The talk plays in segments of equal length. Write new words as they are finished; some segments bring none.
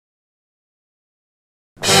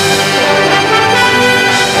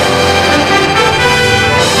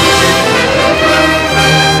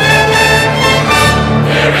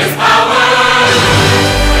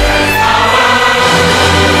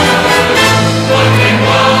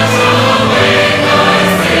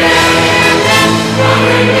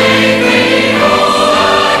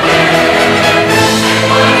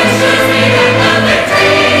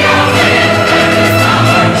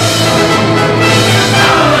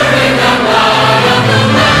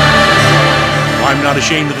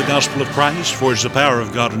ashamed of the gospel of Christ, for it is the power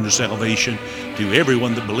of God unto salvation to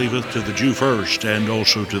everyone that believeth, to the Jew first, and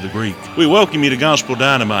also to the Greek. We welcome you to Gospel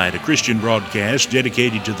Dynamite, a Christian broadcast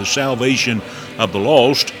dedicated to the salvation of the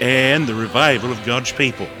lost and the revival of God's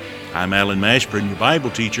people. I'm Alan Mashburn, your Bible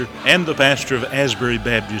teacher and the pastor of Asbury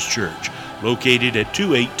Baptist Church, located at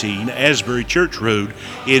 218 Asbury Church Road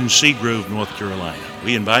in Seagrove, North Carolina.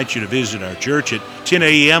 We invite you to visit our church at 10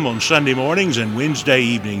 a.m. on Sunday mornings and Wednesday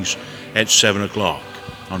evenings at 7 o'clock.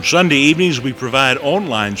 On Sunday evenings, we provide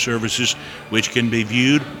online services which can be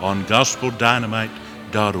viewed on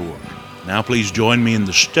gospeldynamite.org. Now please join me in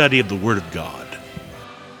the study of the Word of God.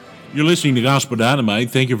 You're listening to Gospel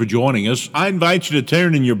Dynamite. Thank you for joining us. I invite you to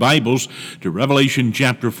turn in your Bibles to Revelation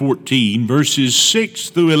chapter 14, verses 6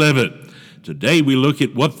 through 11. Today we look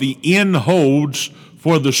at what the end holds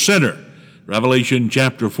for the sinner. Revelation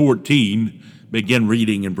chapter 14, begin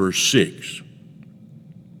reading in verse 6.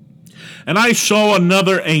 And I saw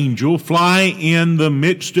another angel fly in the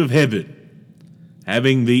midst of heaven,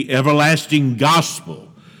 having the everlasting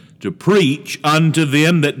gospel to preach unto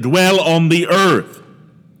them that dwell on the earth,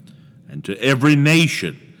 and to every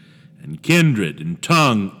nation, and kindred, and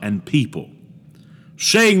tongue, and people,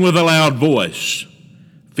 saying with a loud voice,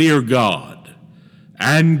 Fear God,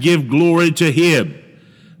 and give glory to him,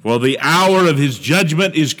 for the hour of his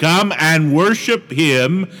judgment is come, and worship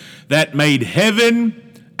him that made heaven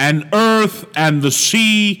and earth and the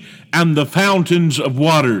sea and the fountains of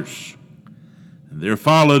waters. And there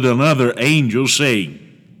followed another angel, saying,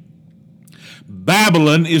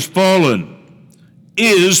 Babylon is fallen,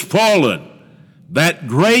 that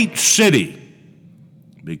great city,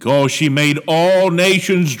 because she made all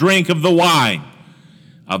nations drink of the wine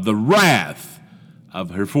of the wrath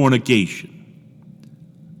of her fornication.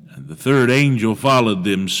 And the third angel followed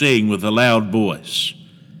them, saying with a loud voice,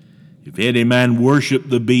 If any man worship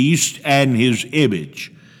the beast and his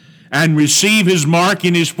image, and receive his mark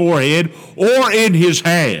in his forehead or in his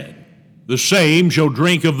hand, the same shall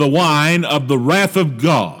drink of the wine of the wrath of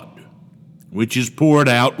God, which is poured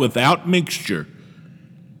out without mixture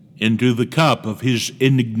into the cup of his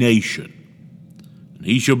indignation. And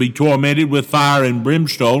he shall be tormented with fire and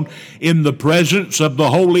brimstone in the presence of the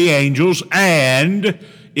holy angels and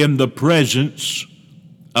in the presence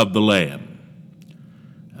of the Lamb.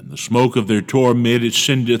 And the smoke of their torment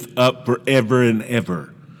ascendeth up forever and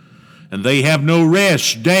ever. And they have no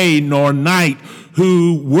rest, day nor night,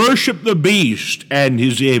 who worship the beast and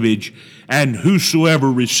his image, and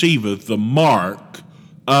whosoever receiveth the mark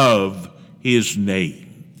of his name.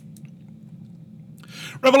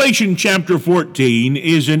 Revelation chapter 14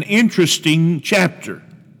 is an interesting chapter.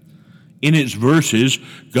 In its verses,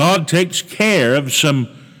 God takes care of some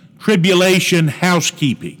tribulation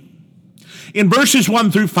housekeeping. In verses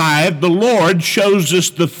 1 through 5, the Lord shows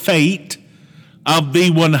us the fate of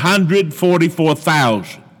the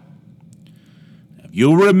 144,000.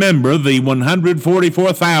 You'll remember the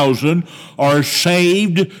 144,000 are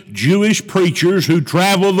saved Jewish preachers who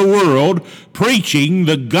travel the world preaching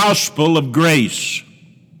the gospel of grace.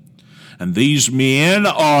 And these men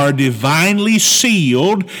are divinely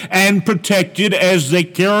sealed and protected as they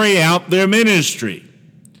carry out their ministry.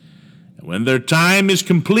 And when their time is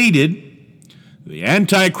completed, the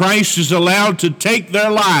Antichrist is allowed to take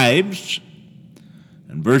their lives.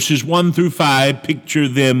 And verses 1 through 5 picture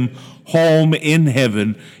them home in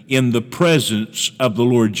heaven in the presence of the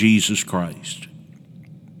Lord Jesus Christ.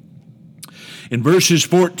 In verses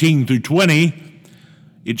 14 through 20,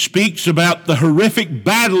 it speaks about the horrific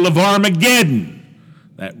battle of Armageddon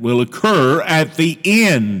that will occur at the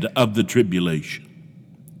end of the tribulation.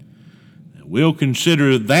 We'll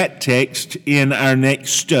consider that text in our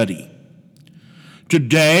next study.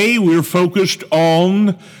 Today, we're focused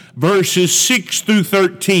on verses 6 through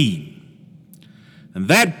 13. And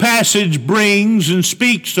that passage brings and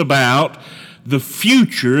speaks about the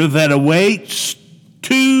future that awaits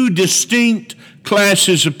two distinct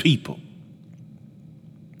classes of people.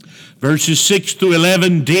 Verses 6 through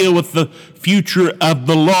 11 deal with the future of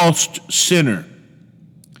the lost sinner.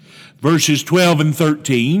 Verses 12 and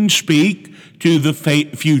 13 speak to the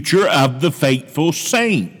future of the faithful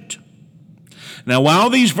saint. Now, while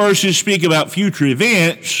these verses speak about future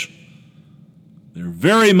events, they're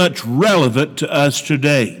very much relevant to us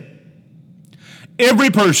today. Every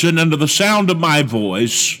person under the sound of my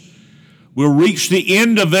voice will reach the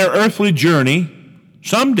end of their earthly journey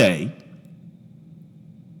someday.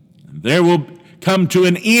 There will come to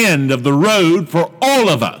an end of the road for all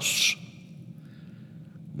of us.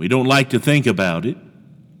 We don't like to think about it,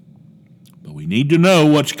 but we need to know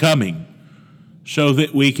what's coming so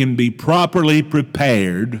that we can be properly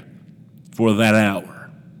prepared for that hour.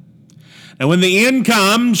 And when the end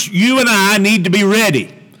comes, you and I need to be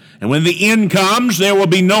ready. And when the end comes, there will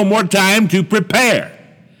be no more time to prepare.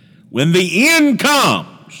 When the end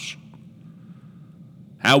comes,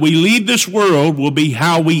 how we leave this world will be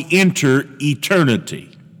how we enter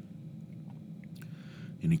eternity.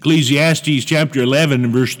 In Ecclesiastes chapter 11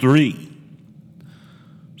 and verse 3,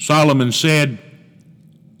 Solomon said,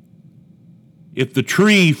 if the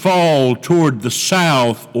tree fall toward the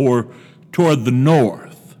south or toward the north,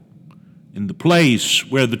 in the place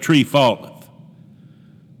where the tree falleth,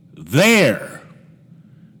 there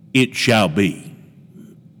it shall be.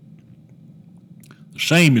 The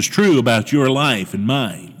same is true about your life and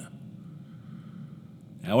mine.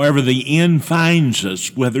 However the end finds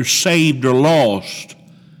us, whether saved or lost,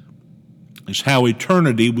 is how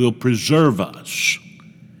eternity will preserve us.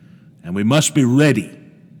 And we must be ready.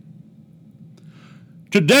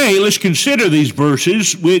 Today, let's consider these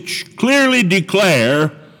verses which clearly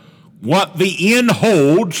declare what the end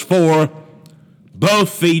holds for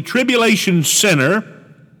both the tribulation sinner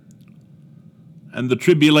and the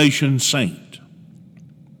tribulation saint.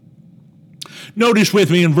 Notice with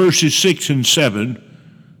me in verses 6 and 7,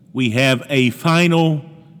 we have a final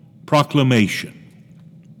proclamation.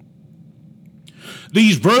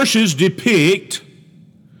 These verses depict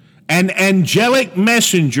an angelic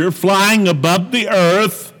messenger flying above the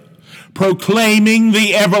earth, proclaiming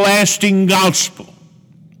the everlasting gospel.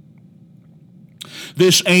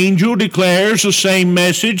 This angel declares the same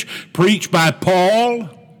message preached by Paul,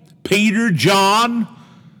 Peter, John,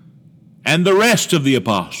 and the rest of the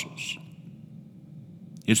apostles.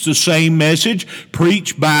 It's the same message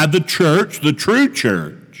preached by the church, the true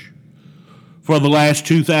church, for the last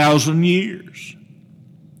 2,000 years.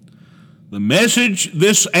 The message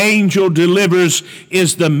this angel delivers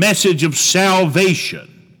is the message of salvation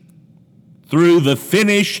through the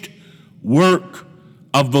finished work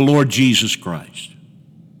of the Lord Jesus Christ.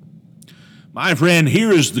 My friend,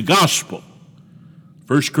 here is the gospel.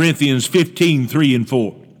 1 Corinthians 15, 3 and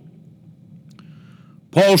 4.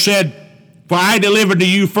 Paul said, for I delivered to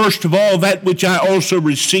you first of all that which I also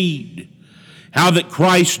received, how that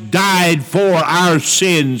Christ died for our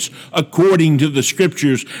sins according to the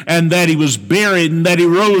Scriptures, and that he was buried, and that he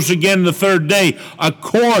rose again the third day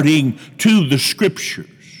according to the Scriptures.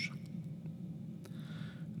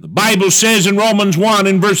 The Bible says in Romans 1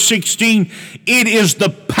 in verse 16, it is the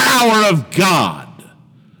power of God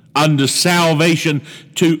unto salvation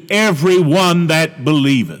to everyone that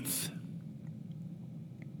believeth.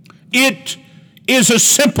 It is a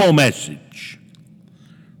simple message.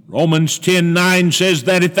 Romans 10:9 says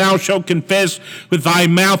that if thou shalt confess with thy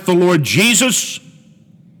mouth the Lord Jesus,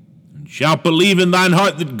 and shalt believe in thine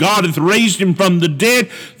heart that God hath raised him from the dead,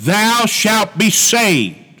 thou shalt be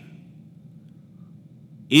saved.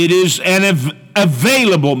 It is an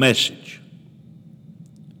available message.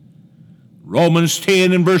 Romans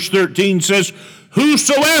 10 and verse 13 says,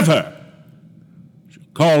 whosoever shall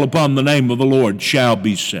call upon the name of the Lord shall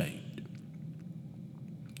be saved.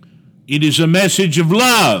 It is a message of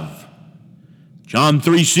love. John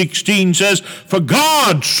 3:16 says, for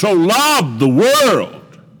God so loved the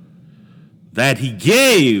world that he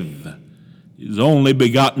gave his only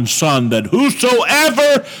begotten Son, that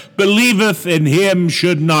whosoever believeth in him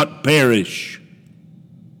should not perish,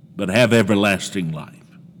 but have everlasting life.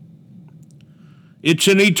 It's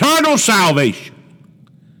an eternal salvation.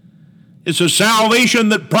 It's a salvation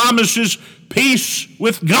that promises peace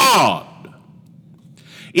with God.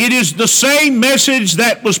 It is the same message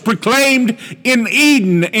that was proclaimed in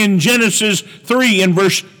Eden in Genesis 3 and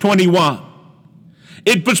verse 21.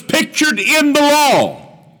 It was pictured in the law,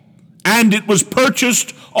 and it was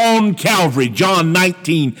purchased on Calvary, John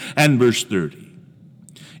 19 and verse 30.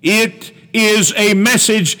 It is a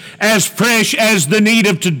message as fresh as the need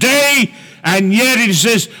of today, and yet it is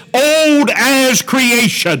as old as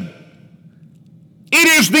creation.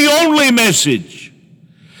 It is the only message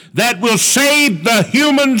that will save the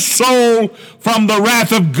human soul from the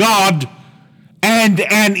wrath of God and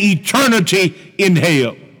an eternity in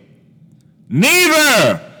hell.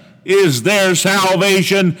 Neither is there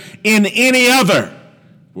salvation in any other,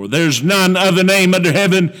 for there's none other name under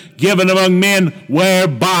heaven given among men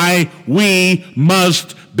whereby we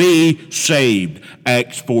must be saved.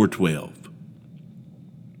 Acts 4:12.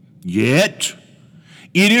 Yet,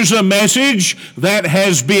 it is a message that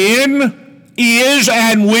has been, is,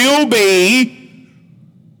 and will be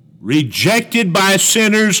rejected by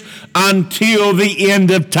sinners until the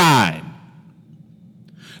end of time.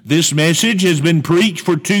 This message has been preached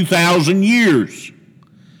for 2,000 years.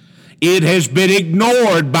 It has been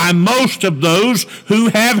ignored by most of those who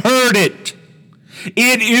have heard it.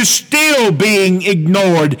 It is still being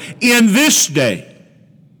ignored in this day,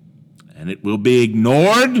 and it will be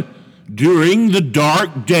ignored during the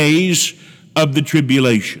dark days of the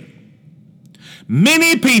tribulation.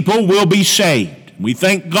 Many people will be saved. We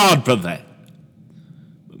thank God for that.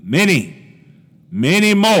 But many,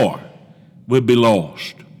 many more will be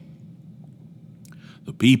lost.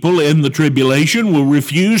 The people in the tribulation will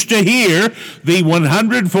refuse to hear the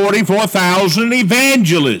 144,000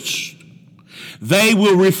 evangelists. They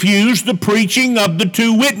will refuse the preaching of the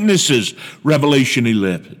two witnesses, Revelation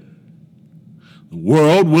 11. The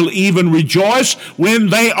world will even rejoice when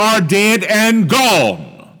they are dead and gone.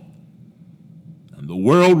 And the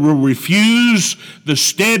world will refuse the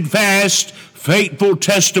steadfast, faithful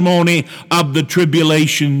testimony of the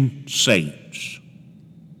tribulation saints.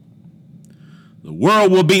 The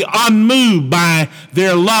world will be unmoved by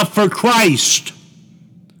their love for Christ,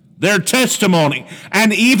 their testimony,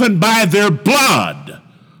 and even by their blood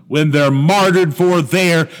when they're martyred for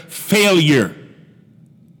their failure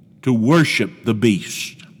to worship the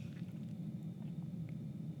beast.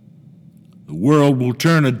 The world will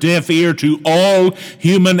turn a deaf ear to all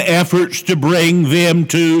human efforts to bring them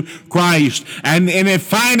to Christ. And in a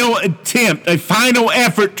final attempt, a final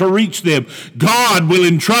effort to reach them, God will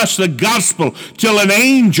entrust the gospel to an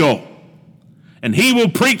angel, and he will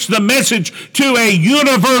preach the message to a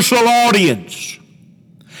universal audience.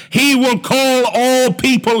 He will call all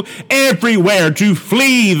people everywhere to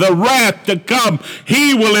flee the wrath to come.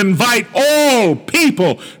 He will invite all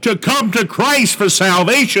people to come to Christ for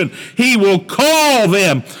salvation. He will call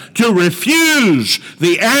them to refuse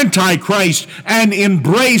the Antichrist and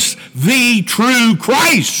embrace the true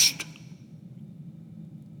Christ.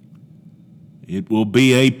 It will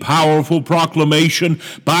be a powerful proclamation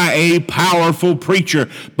by a powerful preacher,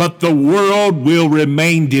 but the world will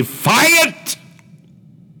remain defiant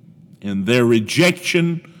in their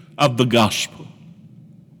rejection of the gospel.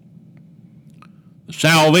 The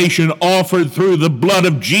salvation offered through the blood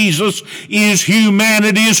of Jesus is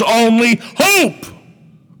humanity's only hope.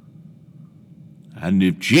 And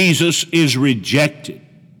if Jesus is rejected,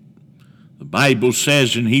 the Bible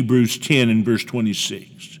says in Hebrews 10 and verse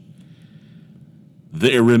 26,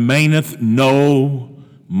 there remaineth no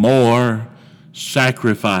more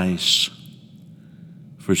sacrifice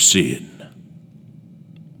for sin.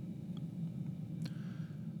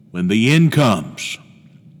 When the end comes,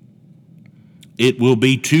 it will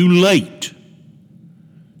be too late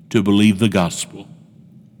to believe the gospel.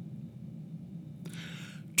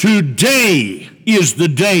 Today is the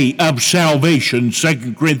day of salvation,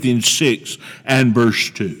 2 Corinthians 6 and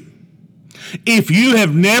verse 2. If you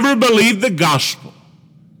have never believed the gospel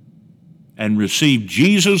and received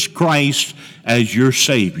Jesus Christ as your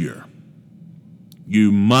Savior,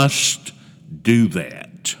 you must do that.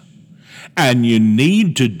 And you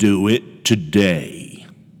need to do it today.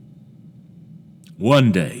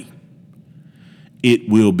 One day, it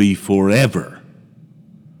will be forever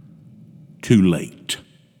too late.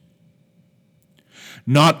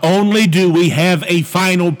 Not only do we have a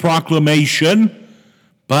final proclamation,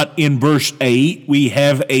 but in verse 8, we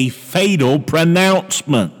have a fatal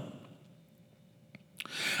pronouncement.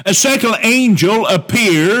 A second angel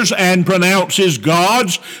appears and pronounces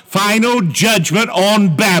God's final judgment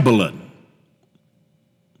on Babylon.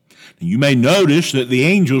 You may notice that the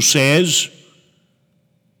angel says,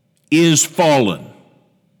 is fallen,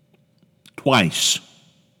 twice.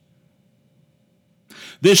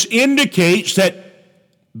 This indicates that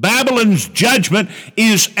Babylon's judgment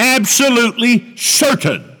is absolutely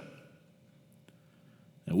certain.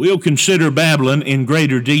 Now, we'll consider Babylon in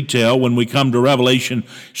greater detail when we come to Revelation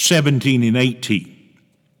 17 and 18.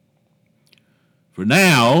 For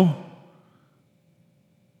now,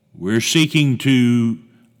 we're seeking to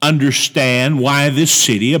understand why this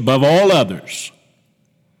city, above all others,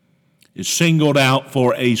 is singled out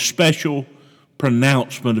for a special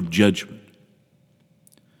pronouncement of judgment.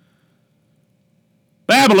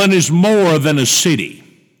 Babylon is more than a city.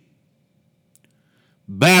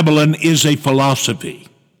 Babylon is a philosophy.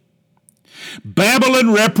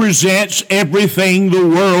 Babylon represents everything the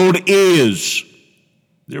world is.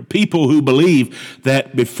 There are people who believe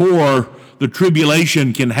that before the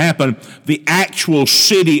tribulation can happen, the actual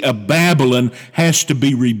city of Babylon has to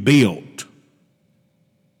be rebuilt.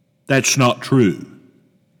 That's not true.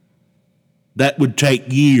 That would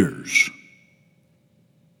take years.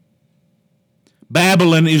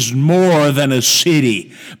 Babylon is more than a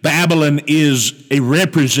city. Babylon is a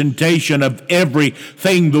representation of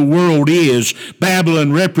everything the world is.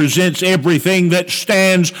 Babylon represents everything that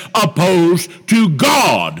stands opposed to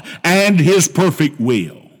God and His perfect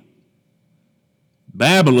will.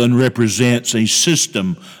 Babylon represents a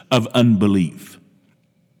system of unbelief.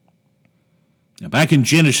 Now, back in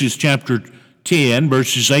Genesis chapter 10,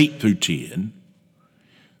 verses 8 through 10,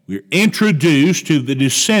 we're introduced to the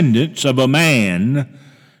descendants of a man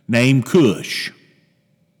named Cush.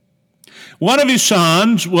 One of his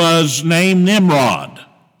sons was named Nimrod.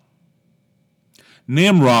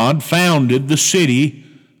 Nimrod founded the city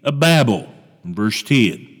of Babel, in verse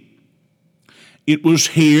 10. It was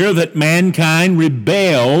here that mankind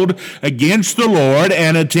rebelled against the Lord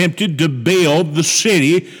and attempted to build the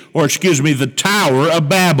Tower of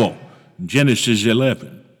Babel, Genesis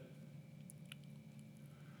 11.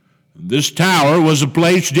 This tower was a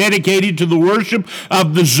place dedicated to the worship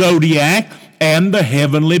of the zodiac and the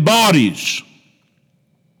heavenly bodies.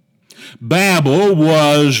 Babel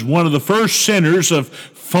was one of the first centers of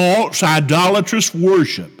false idolatrous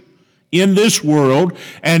worship in this world,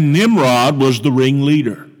 and Nimrod was the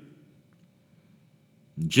ringleader.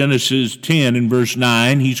 In Genesis 10 and verse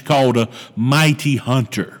 9, he's called a mighty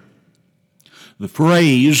hunter. The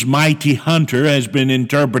phrase mighty hunter has been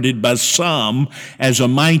interpreted by some as a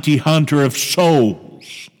mighty hunter of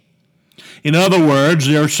souls. In other words,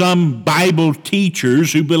 there are some Bible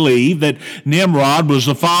teachers who believe that Nimrod was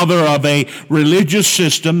the father of a religious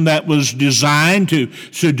system that was designed to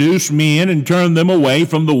seduce men and turn them away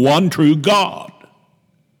from the one true God.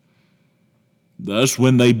 Thus,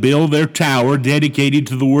 when they build their tower dedicated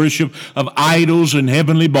to the worship of idols and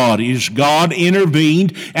heavenly bodies, God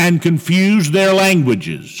intervened and confused their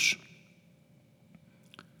languages.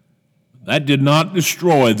 That did not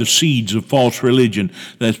destroy the seeds of false religion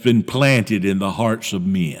that's been planted in the hearts of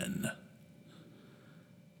men.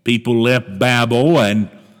 People left Babel and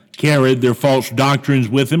carried their false doctrines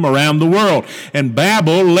with them around the world. And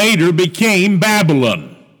Babel later became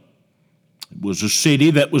Babylon. It was a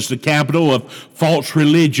city that was the capital of false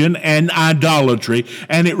religion and idolatry,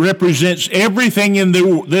 and it represents everything in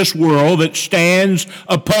this world that stands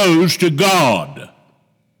opposed to God.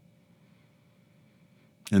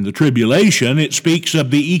 In the tribulation, it speaks of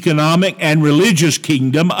the economic and religious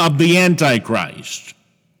kingdom of the Antichrist.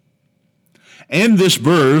 In this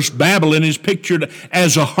verse, Babylon is pictured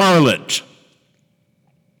as a harlot.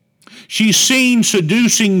 She's seen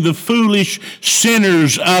seducing the foolish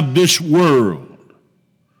sinners of this world.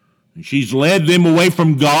 She's led them away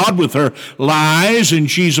from God with her lies, and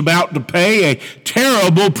she's about to pay a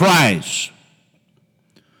terrible price.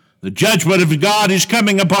 The judgment of God is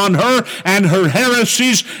coming upon her and her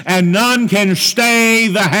heresies, and none can stay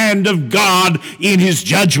the hand of God in his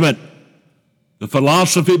judgment. The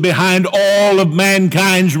philosophy behind all of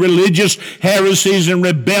mankind's religious heresies and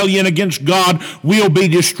rebellion against God will be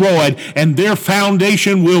destroyed, and their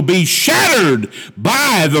foundation will be shattered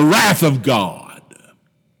by the wrath of God.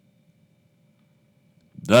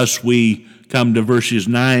 Thus we come to verses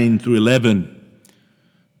 9 through 11.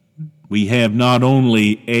 We have not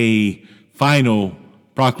only a final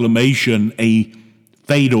proclamation, a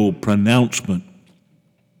fatal pronouncement,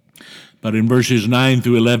 but in verses 9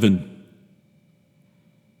 through 11,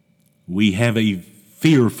 we have a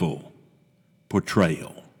fearful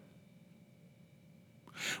portrayal.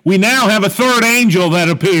 We now have a third angel that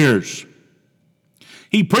appears.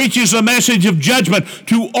 He preaches a message of judgment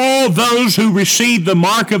to all those who receive the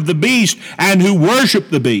mark of the beast and who worship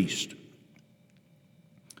the beast.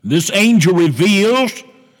 This angel reveals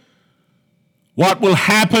what will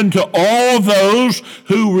happen to all those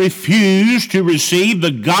who refuse to receive the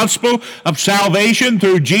gospel of salvation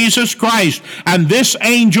through Jesus Christ. And this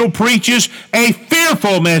angel preaches a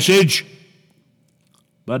fearful message,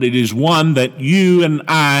 but it is one that you and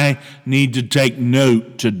I need to take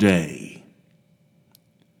note today.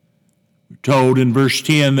 Told in verse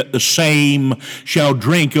 10 that the same shall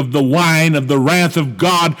drink of the wine of the wrath of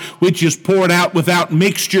God, which is poured out without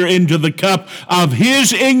mixture into the cup of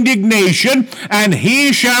his indignation, and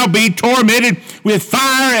he shall be tormented with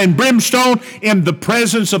fire and brimstone in the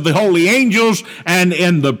presence of the holy angels and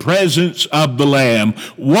in the presence of the Lamb.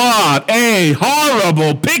 What a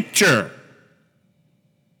horrible picture!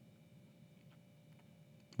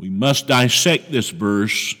 We must dissect this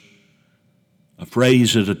verse a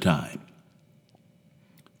phrase at a time.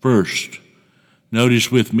 First,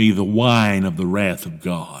 notice with me the wine of the wrath of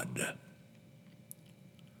God.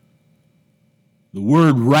 The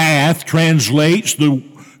word wrath translates the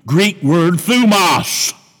Greek word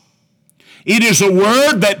thumos. It is a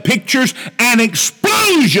word that pictures an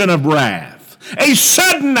explosion of wrath, a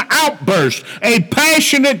sudden outburst, a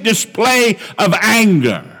passionate display of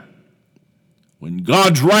anger. When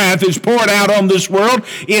God's wrath is poured out on this world,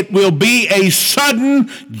 it will be a sudden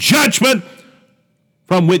judgment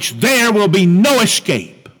from which there will be no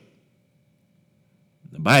escape.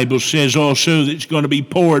 The Bible says also that it's going to be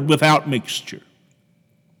poured without mixture.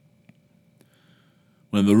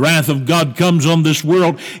 When the wrath of God comes on this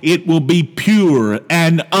world, it will be pure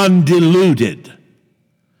and undiluted.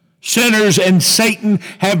 Sinners and Satan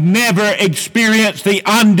have never experienced the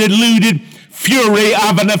undiluted fury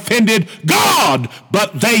of an offended God,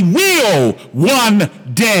 but they will one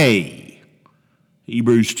day.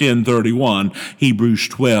 Hebrews 10:31, Hebrews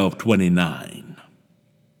 12:29.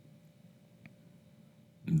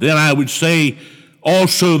 Then I would say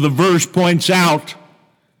also the verse points out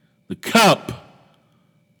the cup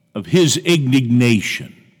of his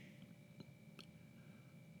indignation.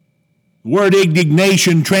 The word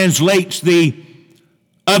indignation translates the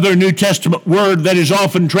other New Testament word that is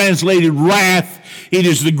often translated wrath. It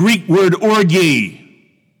is the Greek word orge.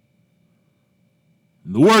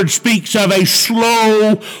 The word speaks of a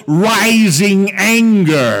slow rising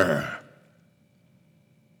anger.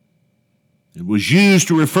 It was used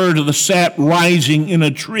to refer to the sap rising in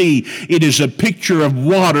a tree. It is a picture of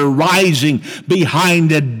water rising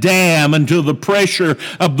behind a dam until the pressure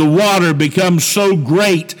of the water becomes so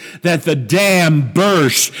great that the dam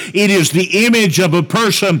bursts. It is the image of a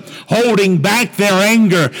person holding back their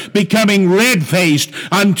anger, becoming red-faced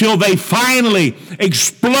until they finally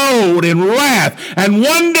explode in wrath. And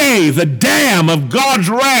one day the dam of God's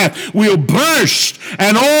wrath will burst,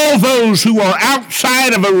 and all those who are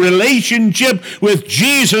outside of a relationship with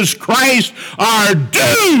Jesus Christ are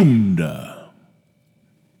doomed.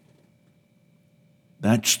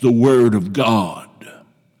 That's the word of God.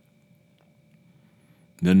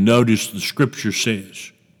 Then notice the scripture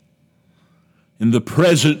says, in the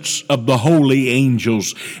presence of the holy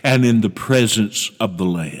angels and in the presence of the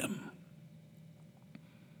Lamb.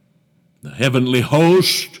 The heavenly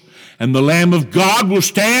host and the Lamb of God will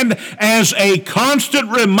stand as a constant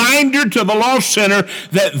reminder to the lost sinner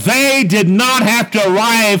that they did not have to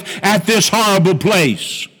arrive at this horrible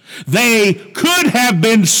place. They could have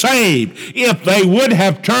been saved if they would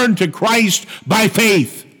have turned to Christ by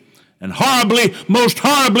faith. And horribly, most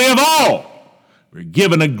horribly of all, we're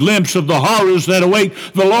given a glimpse of the horrors that await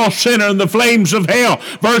the lost sinner in the flames of hell.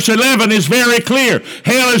 Verse 11 is very clear.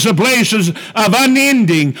 Hell is a place of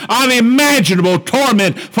unending, unimaginable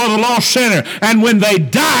torment for the lost sinner. And when they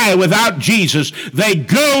die without Jesus, they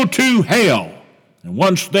go to hell. And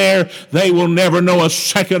once there, they will never know a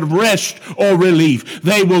second of rest or relief.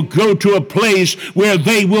 They will go to a place where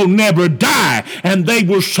they will never die, and they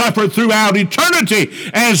will suffer throughout eternity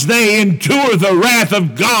as they endure the wrath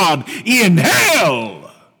of God in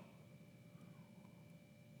hell.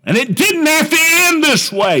 And it didn't have to end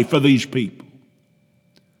this way for these people.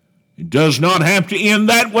 It does not have to end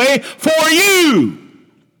that way for you.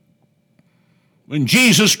 When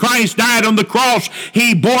Jesus Christ died on the cross,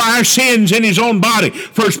 he bore our sins in his own body.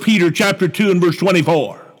 1 Peter chapter 2 and verse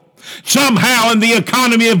 24. Somehow in the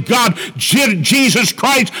economy of God, Jesus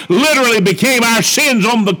Christ literally became our sins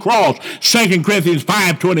on the cross. 2 Corinthians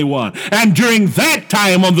 5:21. And during that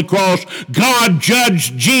time on the cross, God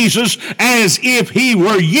judged Jesus as if he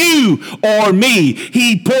were you or me.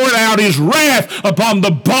 He poured out his wrath upon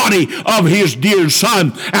the body of his dear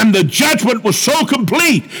Son. And the judgment was so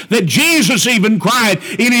complete that Jesus even cried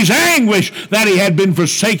in his anguish that he had been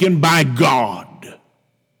forsaken by God.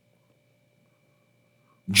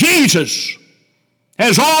 Jesus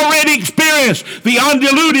has already experienced the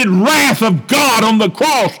undiluted wrath of God on the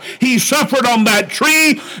cross. He suffered on that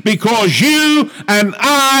tree because you and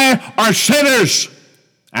I are sinners.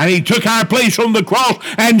 And he took our place on the cross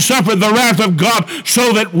and suffered the wrath of God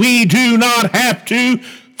so that we do not have to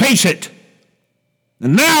face it.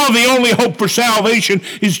 And now the only hope for salvation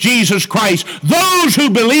is Jesus Christ. Those who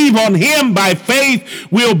believe on him by faith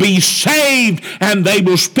will be saved, and they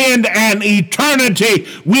will spend an eternity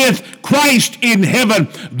with Christ in heaven.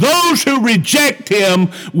 Those who reject him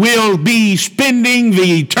will be spending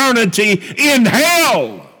the eternity in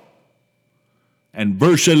hell. And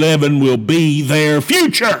verse 11 will be their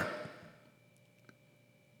future.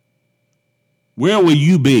 Where will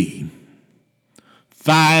you be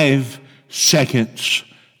 5 seconds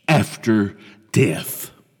after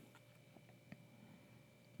death?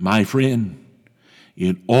 My friend,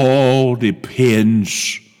 it all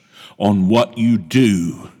depends on what you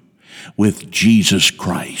do with Jesus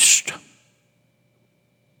Christ.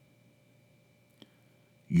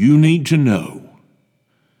 You need to know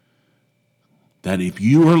that if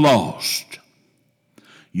you are lost,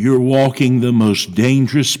 you're walking the most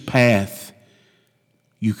dangerous path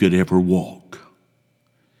you could ever walk.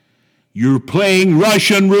 You're playing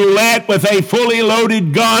Russian roulette with a fully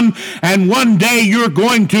loaded gun, and one day you're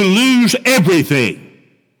going to lose everything.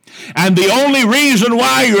 And the only reason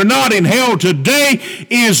why you're not in hell today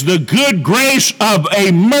is the good grace of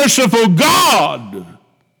a merciful God.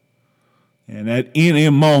 And at any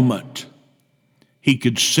moment, he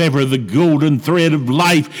could sever the golden thread of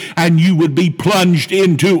life, and you would be plunged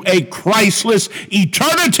into a Christless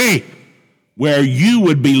eternity where you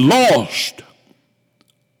would be lost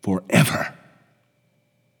forever.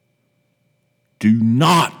 Do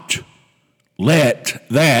not let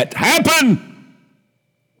that happen.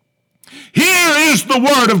 Here is the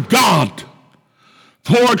word of God.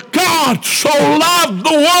 For God so loved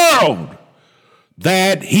the world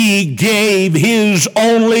that he gave his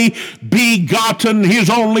only begotten, his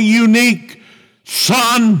only unique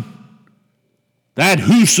Son, that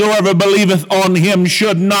whosoever believeth on him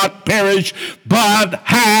should not perish, but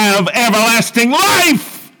have everlasting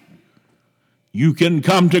life. You can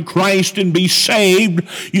come to Christ and be saved.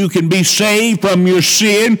 You can be saved from your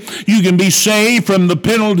sin. You can be saved from the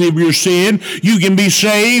penalty of your sin. You can be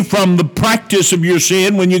saved from the practice of your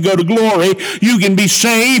sin when you go to glory. You can be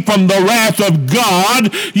saved from the wrath of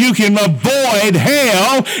God. You can avoid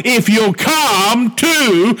hell if you'll come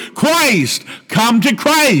to Christ. Come to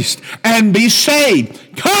Christ and be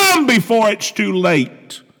saved. Come before it's too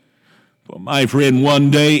late. For my friend, one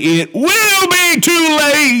day it will be too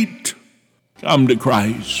late. Come to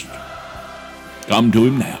Christ. Come to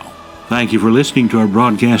him now. Thank you for listening to our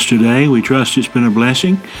broadcast today. We trust it's been a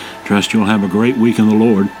blessing. Trust you'll have a great week in the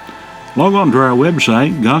Lord. Log on to our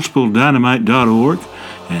website, gospeldynamite.org,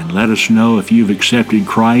 and let us know if you've accepted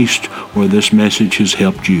Christ or this message has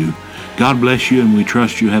helped you. God bless you, and we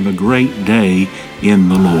trust you have a great day in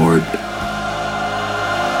the Lord.